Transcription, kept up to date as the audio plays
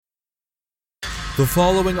The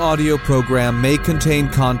following audio program may contain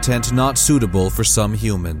content not suitable for some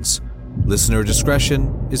humans. Listener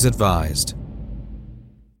discretion is advised.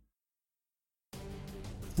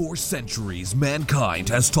 For centuries, mankind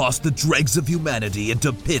has tossed the dregs of humanity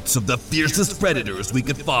into pits of the fiercest predators we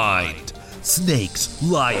could find. Snakes,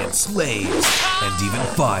 lions, slaves, and even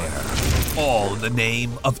fire. All in the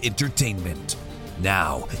name of entertainment.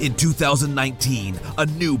 Now, in 2019, a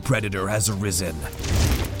new predator has arisen.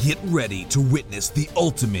 Get ready to witness the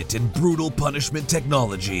ultimate in brutal punishment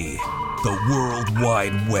technology, the World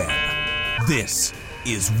Wide Web. This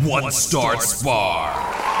is One Star Spar.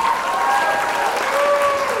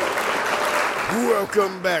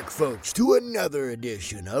 Welcome back, folks, to another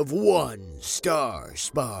edition of One Star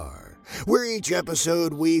Spar, where each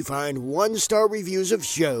episode we find one-star reviews of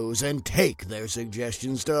shows and take their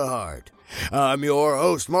suggestions to heart. I'm your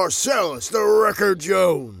host, Marcellus the Wrecker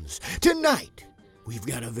Jones. Tonight, we've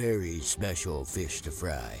got a very special fish to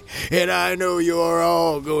fry, and I know you're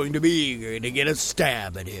all going to be eager to get a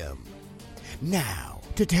stab at him. Now,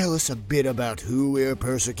 to tell us a bit about who we're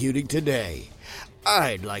persecuting today,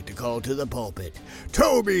 I'd like to call to the pulpit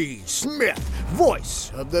Toby Smith, voice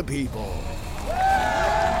of the people.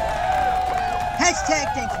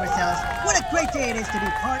 Hashtag thanks, Marcellus. What a great day it is to be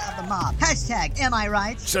part of the mob. Hashtag am I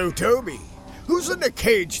right? So, Toby, who's in the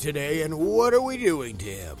cage today and what are we doing to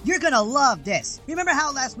him? You're gonna love this. Remember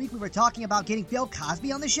how last week we were talking about getting Bill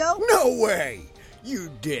Cosby on the show? No way! You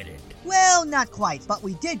didn't. Well, not quite, but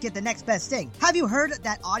we did get the next best thing. Have you heard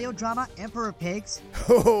that audio drama, Emperor Pigs?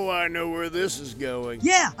 Oh, I know where this is going.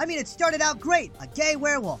 Yeah, I mean, it started out great. A gay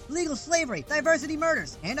werewolf, legal slavery, diversity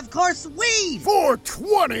murders, and of course, weed!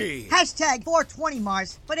 420! Hashtag 420,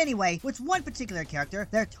 Mars. But anyway, with one particular character,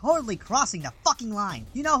 they're totally crossing the fucking line.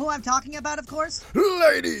 You know who I'm talking about, of course?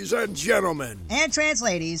 Ladies and gentlemen. And trans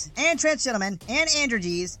ladies, and trans gentlemen, and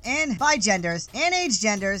androgyes, and bigenders, and age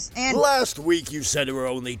genders, and... Last week you said there were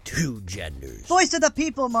only two genders. Voice of the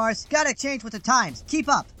people, Mars. Gotta change with the times. Keep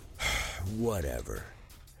up. Whatever.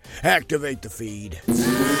 Activate the feed. Let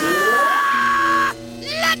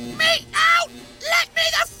me out! Let me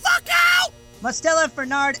the fuck out! Mastella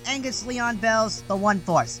Fernard Angus Leon Bells, the One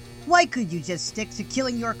Force. Why could you just stick to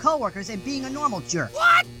killing your coworkers and being a normal jerk?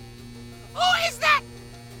 What? Who is that?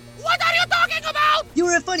 What are you talking about? You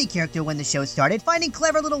were a funny character when the show started, finding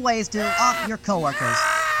clever little ways to off your coworkers.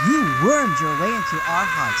 You wormed your way into our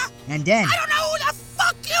hearts. And then... I don't know who the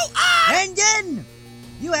fuck you are! And then...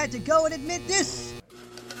 you had to go and admit this.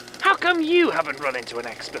 How come you haven't run into an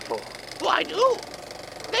ex before? Oh, I do.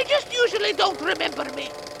 They just usually don't remember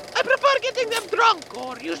me. I prefer getting them drunk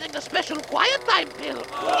or using a special quiet time pill.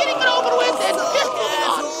 Getting it over with and just moving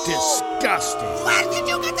on. Disgusting. Where did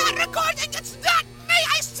you get that recording? It's not me!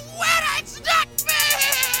 I swear it's not me!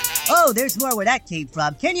 Oh, there's more where that came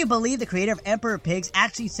from. Can you believe the creator of Emperor Pigs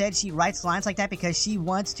actually said she writes lines like that because she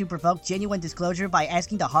wants to provoke genuine disclosure by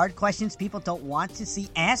asking the hard questions people don't want to see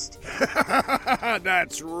asked?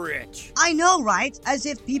 That's rich. I know, right? As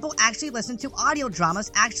if people actually listen to audio dramas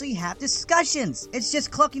actually have discussions. It's just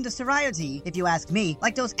cloaking the stereotype, if you ask me,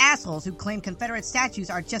 like those assholes who claim Confederate statues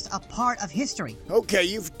are just a part of history. Okay,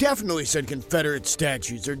 you've definitely said Confederate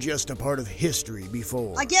statues are just a part of history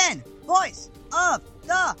before. Again, voice of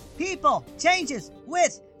the people changes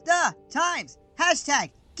with the times. Hashtag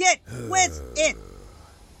get with it.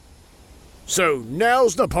 So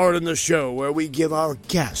now's the part in the show where we give our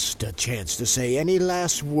guest a chance to say any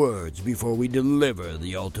last words before we deliver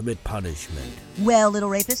the ultimate punishment. Well, little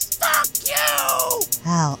rapist. Fuck you!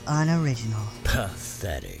 How unoriginal.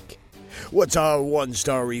 Pathetic. What's our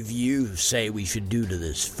one-star review say we should do to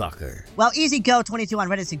this fucker? Well, EasyGo22 on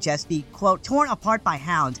Reddit suggests be, quote, torn apart by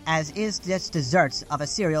hounds as is just desserts of a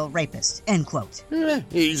serial rapist, end quote.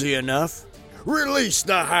 Easy enough. Release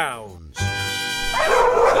the hounds. The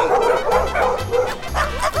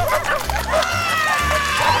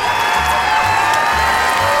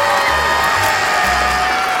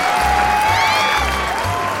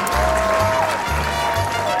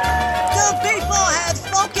people have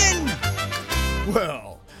spoken!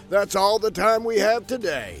 Well, that's all the time we have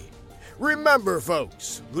today. Remember,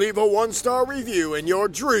 folks, leave a one-star review and your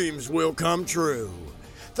dreams will come true.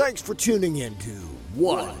 Thanks for tuning in to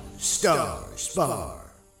One Star Spar.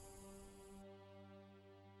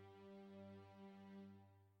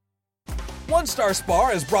 One Star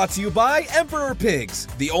Spar is brought to you by Emperor Pigs,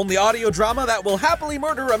 the only audio drama that will happily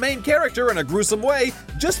murder a main character in a gruesome way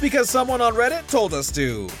just because someone on Reddit told us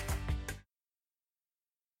to.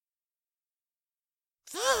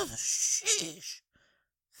 Oh, sheesh.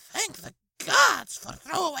 Thank the gods for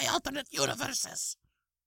throwaway alternate universes.